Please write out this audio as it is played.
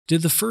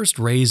Did the first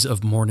rays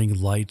of morning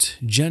light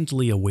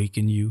gently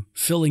awaken you,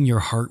 filling your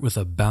heart with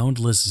a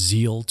boundless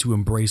zeal to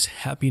embrace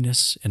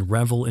happiness and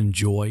revel in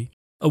joy?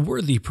 A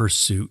worthy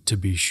pursuit, to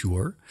be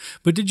sure,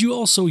 but did you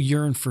also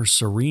yearn for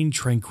serene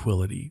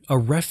tranquility, a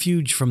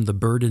refuge from the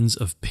burdens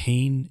of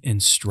pain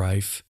and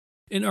strife?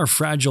 In our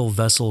fragile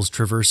vessels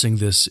traversing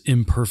this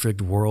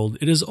imperfect world,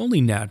 it is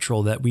only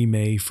natural that we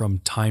may, from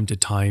time to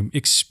time,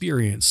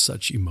 experience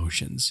such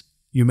emotions.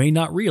 You may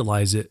not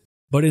realize it,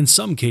 but in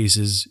some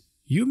cases,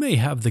 you may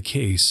have the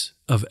case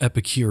of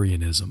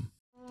Epicureanism.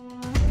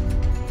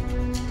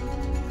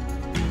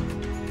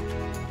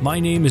 My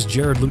name is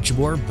Jared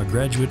Luchabor, a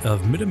graduate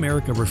of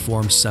Mid-America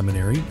Reformed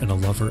Seminary and a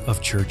lover of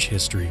church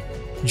history.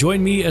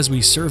 Join me as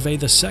we survey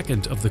the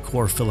second of the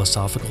core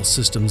philosophical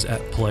systems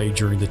at play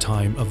during the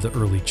time of the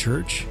early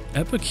church,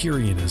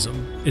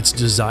 Epicureanism, its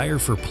desire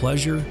for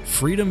pleasure,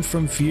 freedom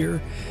from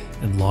fear,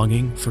 and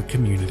longing for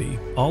community.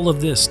 All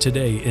of this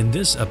today in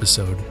this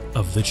episode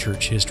of the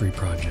Church History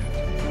Project.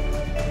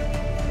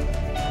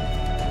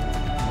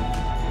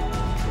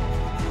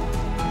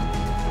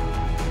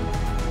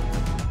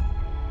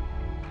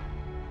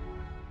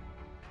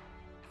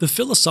 The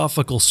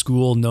philosophical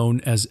school known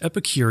as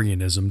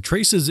Epicureanism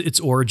traces its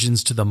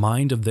origins to the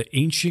mind of the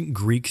ancient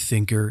Greek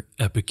thinker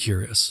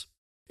Epicurus.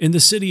 In the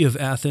city of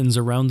Athens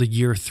around the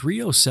year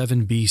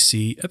 307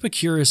 BC,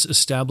 Epicurus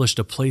established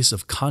a place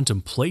of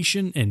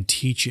contemplation and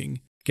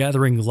teaching,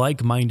 gathering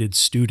like-minded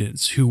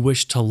students who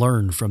wished to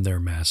learn from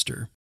their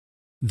master.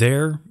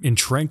 There, in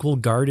tranquil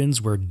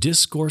gardens where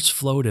discourse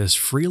flowed as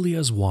freely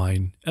as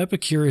wine,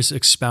 Epicurus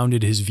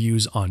expounded his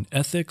views on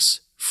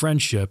ethics,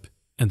 friendship,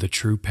 and the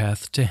true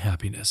path to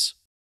happiness.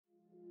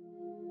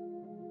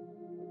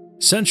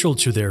 Central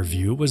to their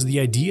view was the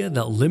idea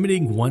that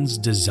limiting one's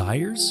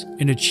desires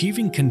and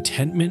achieving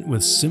contentment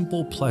with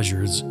simple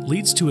pleasures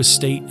leads to a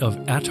state of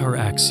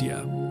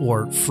ataraxia,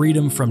 or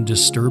freedom from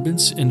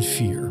disturbance and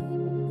fear.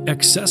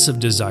 Excessive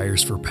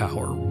desires for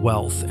power,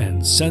 wealth,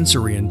 and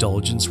sensory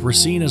indulgence were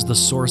seen as the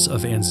source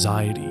of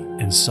anxiety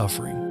and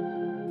suffering.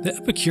 The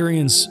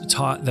Epicureans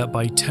taught that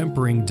by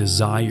tempering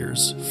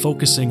desires,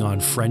 focusing on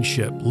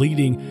friendship,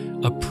 leading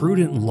a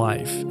prudent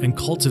life, and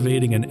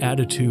cultivating an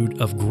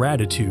attitude of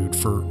gratitude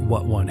for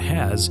what one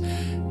has,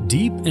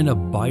 deep and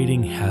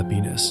abiding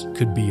happiness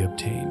could be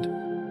obtained.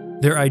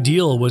 Their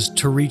ideal was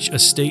to reach a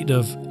state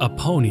of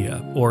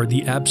aponia, or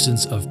the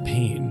absence of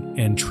pain,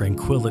 and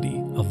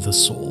tranquility of the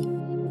soul.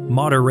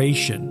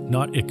 Moderation,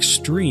 not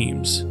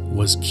extremes,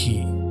 was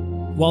key.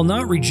 While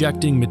not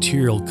rejecting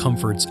material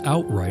comforts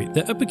outright,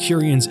 the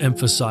Epicureans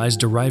emphasized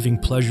deriving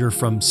pleasure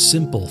from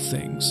simple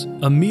things: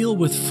 a meal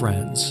with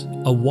friends,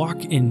 a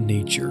walk in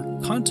nature,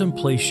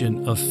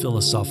 contemplation of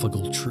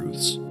philosophical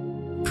truths.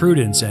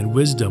 Prudence and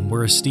wisdom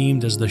were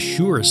esteemed as the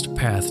surest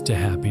path to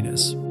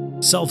happiness.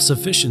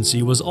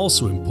 Self-sufficiency was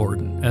also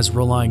important, as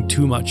relying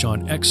too much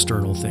on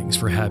external things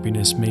for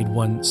happiness made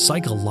one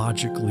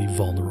psychologically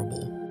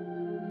vulnerable.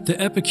 The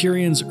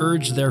Epicureans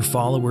urged their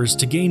followers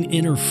to gain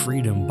inner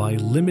freedom by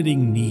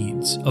limiting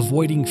needs,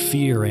 avoiding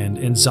fear and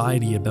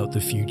anxiety about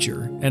the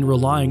future, and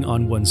relying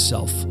on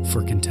oneself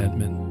for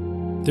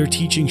contentment. Their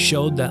teaching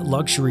showed that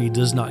luxury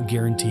does not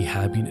guarantee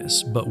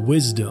happiness, but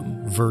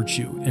wisdom,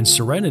 virtue, and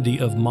serenity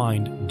of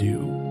mind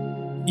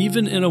do.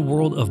 Even in a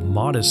world of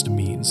modest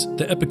means,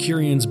 the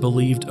Epicureans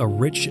believed a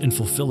rich and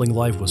fulfilling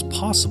life was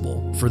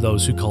possible for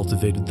those who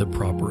cultivated the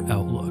proper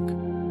outlook.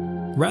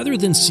 Rather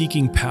than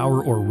seeking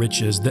power or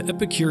riches, the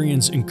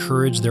Epicureans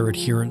encouraged their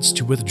adherents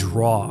to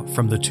withdraw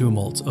from the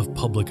tumult of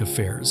public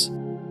affairs.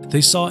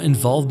 They saw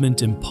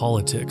involvement in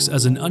politics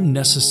as an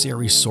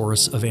unnecessary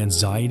source of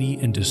anxiety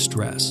and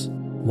distress.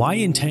 Why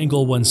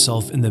entangle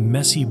oneself in the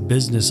messy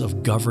business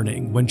of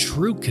governing when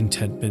true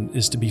contentment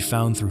is to be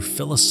found through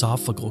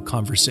philosophical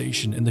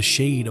conversation in the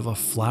shade of a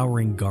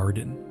flowering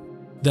garden?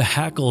 The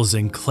hackles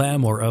and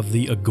clamor of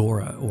the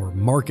agora, or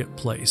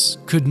marketplace,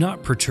 could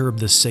not perturb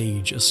the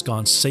sage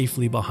ensconced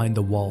safely behind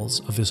the walls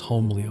of his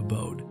homely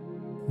abode.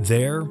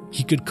 There,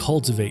 he could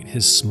cultivate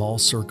his small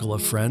circle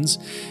of friends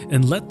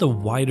and let the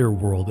wider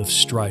world of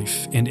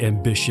strife and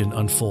ambition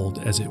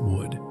unfold as it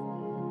would.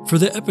 For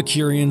the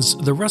Epicureans,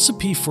 the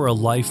recipe for a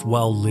life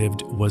well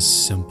lived was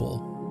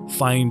simple.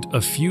 Find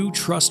a few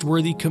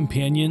trustworthy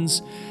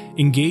companions,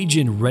 engage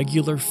in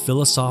regular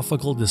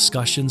philosophical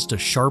discussions to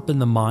sharpen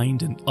the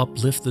mind and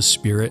uplift the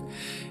spirit,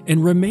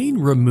 and remain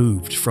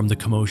removed from the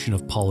commotion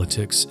of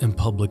politics and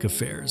public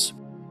affairs.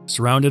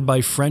 Surrounded by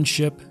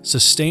friendship,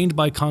 sustained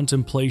by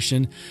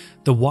contemplation,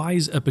 the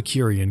wise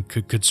Epicurean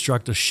could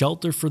construct a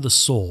shelter for the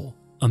soul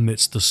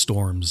amidst the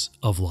storms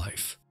of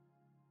life.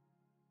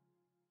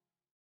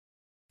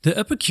 The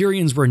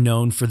Epicureans were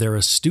known for their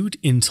astute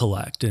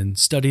intellect and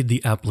studied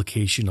the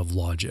application of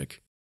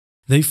logic.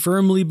 They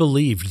firmly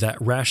believed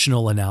that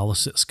rational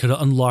analysis could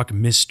unlock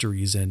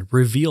mysteries and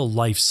reveal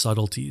life's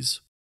subtleties.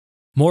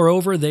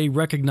 Moreover, they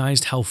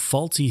recognized how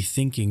faulty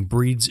thinking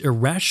breeds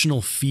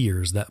irrational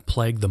fears that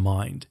plague the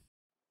mind.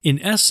 In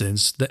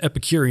essence, the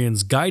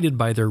Epicureans, guided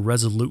by their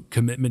resolute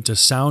commitment to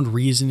sound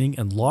reasoning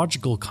and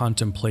logical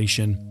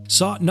contemplation,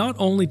 sought not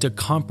only to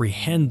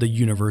comprehend the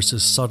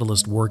universe's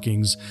subtlest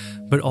workings,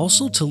 but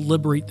also to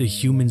liberate the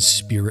human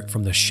spirit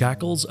from the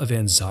shackles of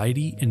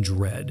anxiety and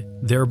dread,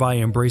 thereby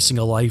embracing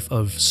a life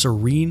of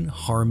serene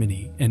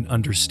harmony and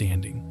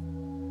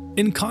understanding.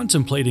 In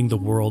contemplating the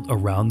world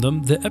around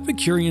them, the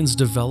Epicureans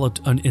developed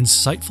an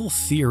insightful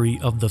theory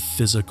of the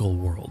physical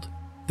world.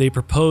 They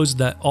proposed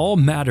that all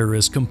matter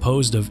is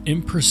composed of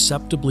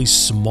imperceptibly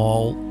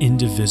small,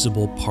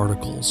 indivisible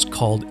particles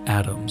called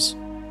atoms.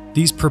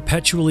 These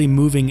perpetually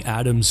moving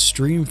atoms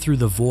stream through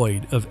the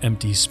void of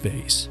empty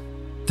space.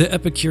 The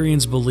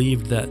Epicureans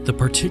believed that the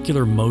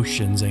particular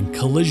motions and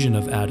collision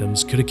of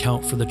atoms could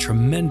account for the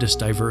tremendous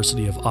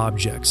diversity of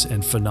objects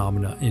and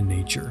phenomena in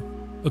nature.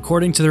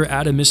 According to their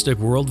atomistic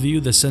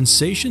worldview, the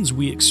sensations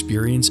we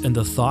experience and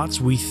the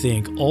thoughts we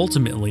think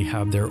ultimately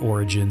have their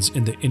origins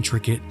in the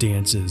intricate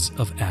dances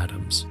of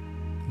atoms.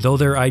 Though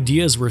their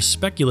ideas were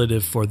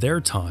speculative for their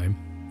time,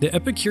 the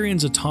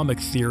Epicureans' atomic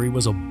theory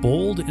was a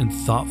bold and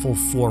thoughtful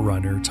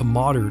forerunner to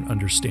modern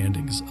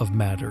understandings of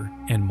matter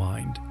and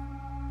mind.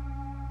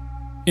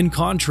 In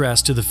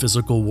contrast to the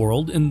physical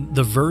world, in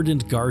the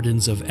verdant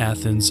gardens of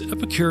Athens,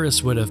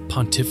 Epicurus would have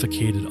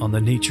pontificated on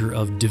the nature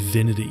of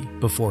divinity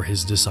before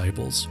his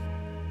disciples.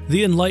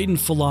 The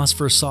enlightened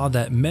philosopher saw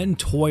that men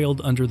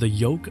toiled under the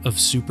yoke of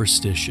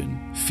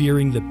superstition,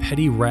 fearing the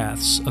petty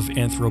wraths of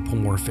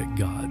anthropomorphic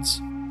gods.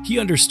 He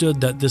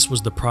understood that this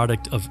was the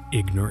product of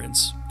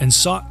ignorance, and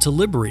sought to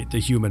liberate the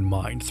human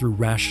mind through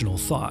rational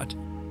thought.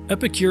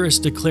 Epicurus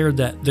declared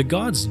that the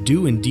gods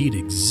do indeed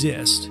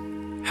exist.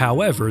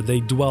 However, they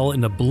dwell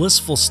in a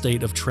blissful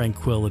state of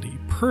tranquility,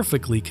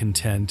 perfectly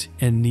content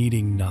and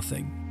needing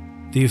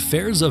nothing. The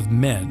affairs of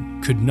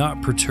men could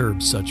not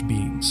perturb such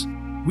beings.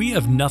 We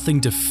have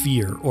nothing to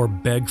fear or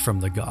beg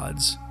from the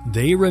gods.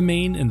 They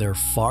remain in their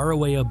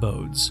faraway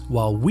abodes,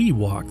 while we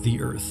walk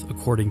the earth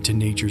according to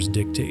nature's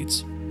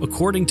dictates.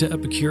 According to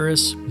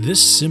Epicurus,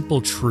 this simple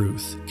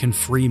truth can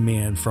free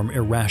man from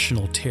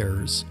irrational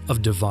terrors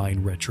of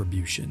divine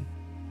retribution.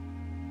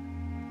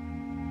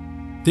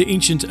 The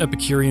ancient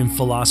Epicurean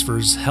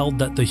philosophers held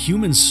that the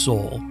human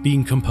soul,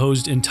 being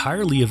composed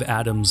entirely of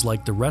atoms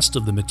like the rest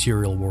of the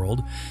material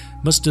world,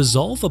 must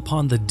dissolve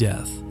upon the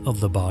death of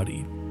the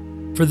body.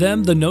 For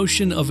them, the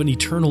notion of an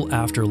eternal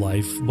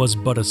afterlife was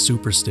but a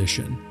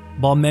superstition.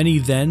 While many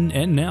then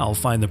and now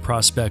find the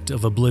prospect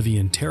of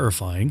oblivion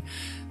terrifying,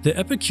 the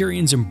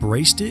Epicureans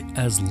embraced it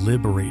as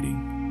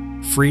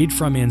liberating. Freed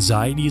from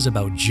anxieties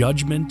about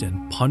judgment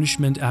and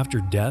punishment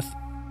after death,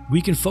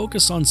 we can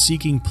focus on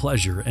seeking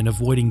pleasure and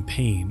avoiding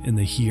pain in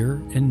the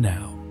here and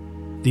now.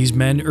 These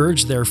men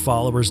urge their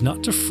followers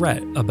not to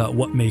fret about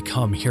what may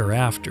come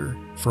hereafter,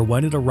 for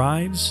when it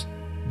arrives,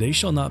 they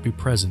shall not be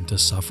present to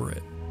suffer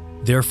it.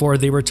 Therefore,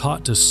 they were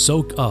taught to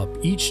soak up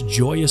each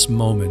joyous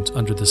moment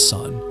under the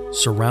sun,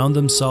 surround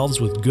themselves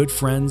with good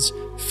friends,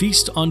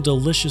 feast on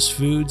delicious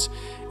foods,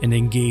 and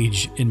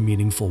engage in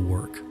meaningful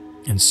work.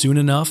 And soon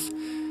enough,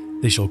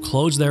 they shall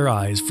close their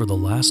eyes for the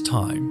last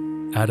time,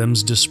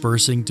 atoms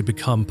dispersing to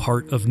become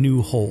part of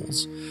new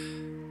wholes.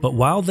 But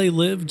while they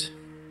lived,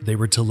 they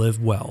were to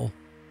live well,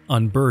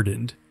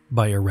 unburdened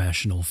by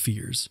irrational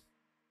fears.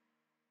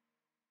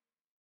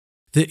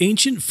 The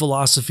ancient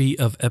philosophy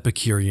of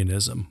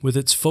Epicureanism, with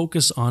its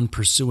focus on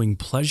pursuing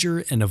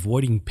pleasure and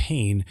avoiding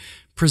pain,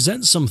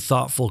 presents some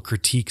thoughtful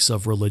critiques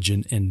of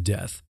religion and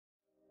death.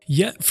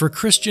 Yet, for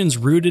Christians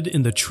rooted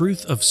in the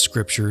truth of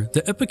Scripture,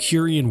 the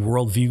Epicurean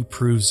worldview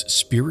proves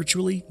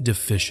spiritually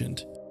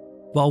deficient.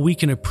 While we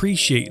can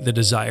appreciate the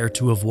desire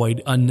to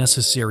avoid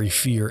unnecessary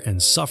fear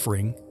and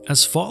suffering,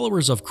 as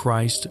followers of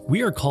Christ,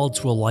 we are called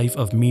to a life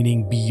of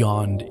meaning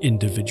beyond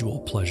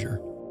individual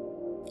pleasure.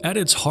 At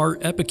its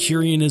heart,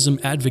 Epicureanism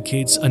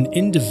advocates an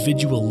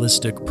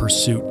individualistic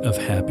pursuit of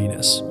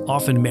happiness,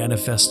 often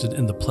manifested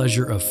in the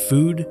pleasure of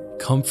food,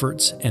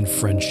 comforts, and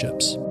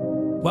friendships.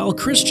 While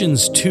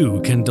Christians too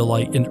can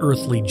delight in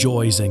earthly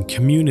joys and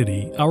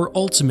community, our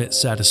ultimate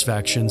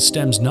satisfaction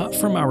stems not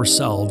from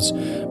ourselves,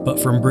 but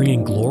from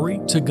bringing glory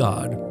to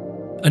God.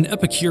 An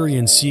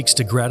Epicurean seeks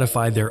to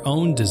gratify their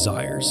own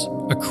desires.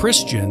 A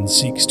Christian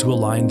seeks to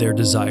align their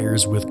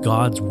desires with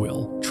God's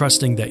will,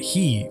 trusting that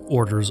He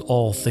orders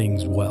all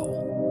things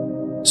well.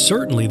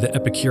 Certainly, the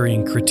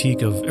Epicurean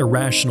critique of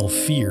irrational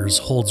fears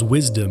holds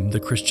wisdom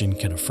the Christian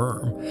can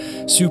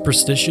affirm.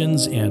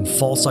 Superstitions and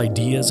false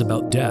ideas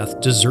about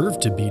death deserve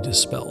to be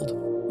dispelled.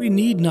 We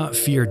need not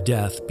fear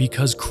death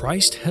because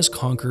Christ has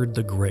conquered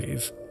the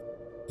grave.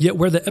 Yet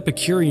where the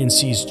Epicurean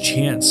sees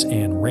chance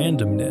and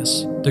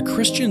randomness, the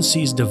Christian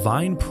sees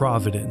divine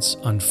providence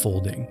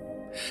unfolding.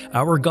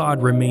 Our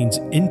God remains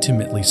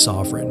intimately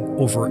sovereign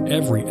over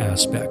every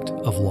aspect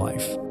of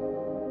life.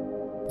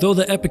 Though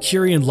the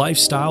Epicurean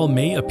lifestyle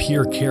may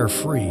appear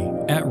carefree,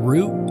 at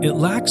root it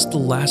lacks the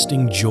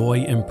lasting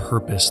joy and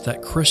purpose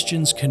that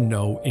Christians can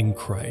know in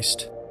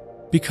Christ.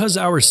 Because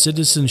our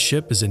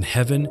citizenship is in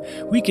heaven,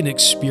 we can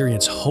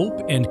experience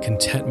hope and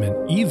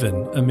contentment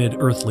even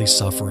amid earthly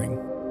suffering.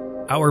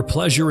 Our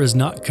pleasure is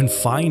not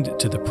confined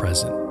to the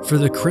present. For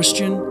the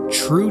Christian,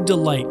 true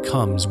delight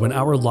comes when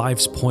our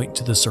lives point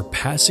to the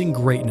surpassing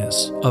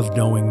greatness of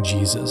knowing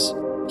Jesus.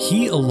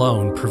 He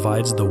alone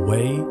provides the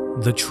way,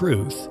 the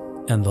truth,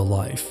 and the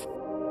life.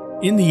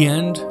 In the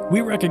end,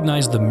 we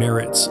recognize the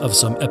merits of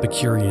some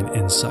Epicurean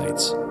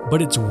insights,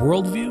 but its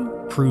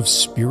worldview proves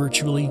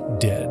spiritually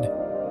dead.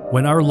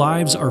 When our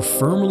lives are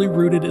firmly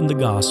rooted in the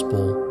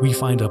gospel, we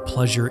find a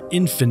pleasure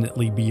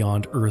infinitely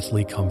beyond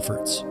earthly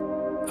comforts.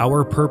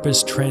 Our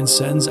purpose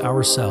transcends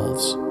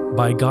ourselves.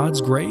 By God's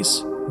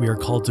grace, we are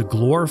called to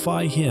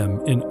glorify Him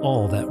in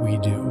all that we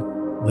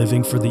do,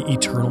 living for the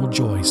eternal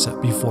joy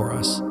set before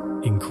us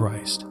in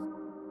Christ.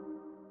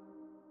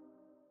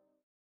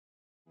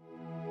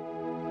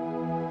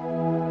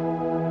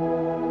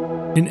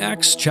 In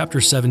Acts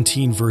chapter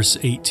 17, verse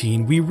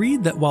 18, we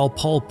read that while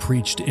Paul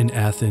preached in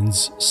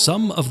Athens,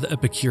 some of the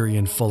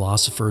Epicurean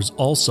philosophers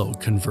also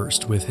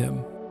conversed with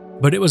him.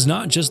 But it was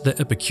not just the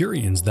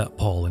Epicureans that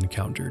Paul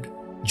encountered.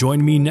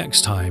 Join me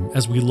next time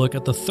as we look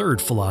at the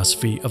third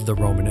philosophy of the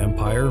Roman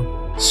Empire,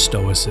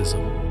 Stoicism.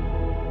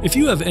 If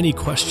you have any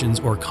questions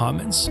or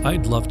comments,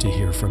 I'd love to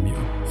hear from you.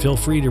 Feel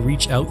free to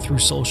reach out through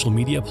social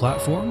media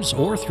platforms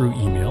or through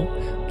email,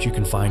 which you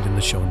can find in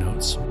the show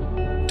notes.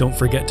 Don't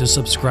forget to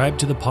subscribe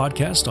to the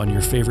podcast on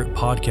your favorite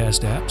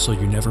podcast app so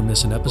you never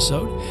miss an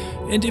episode.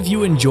 And if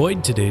you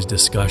enjoyed today's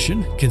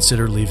discussion,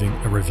 consider leaving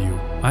a review.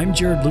 I'm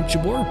Jared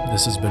Luchabor.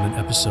 This has been an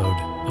episode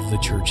of the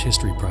Church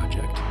History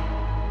Project.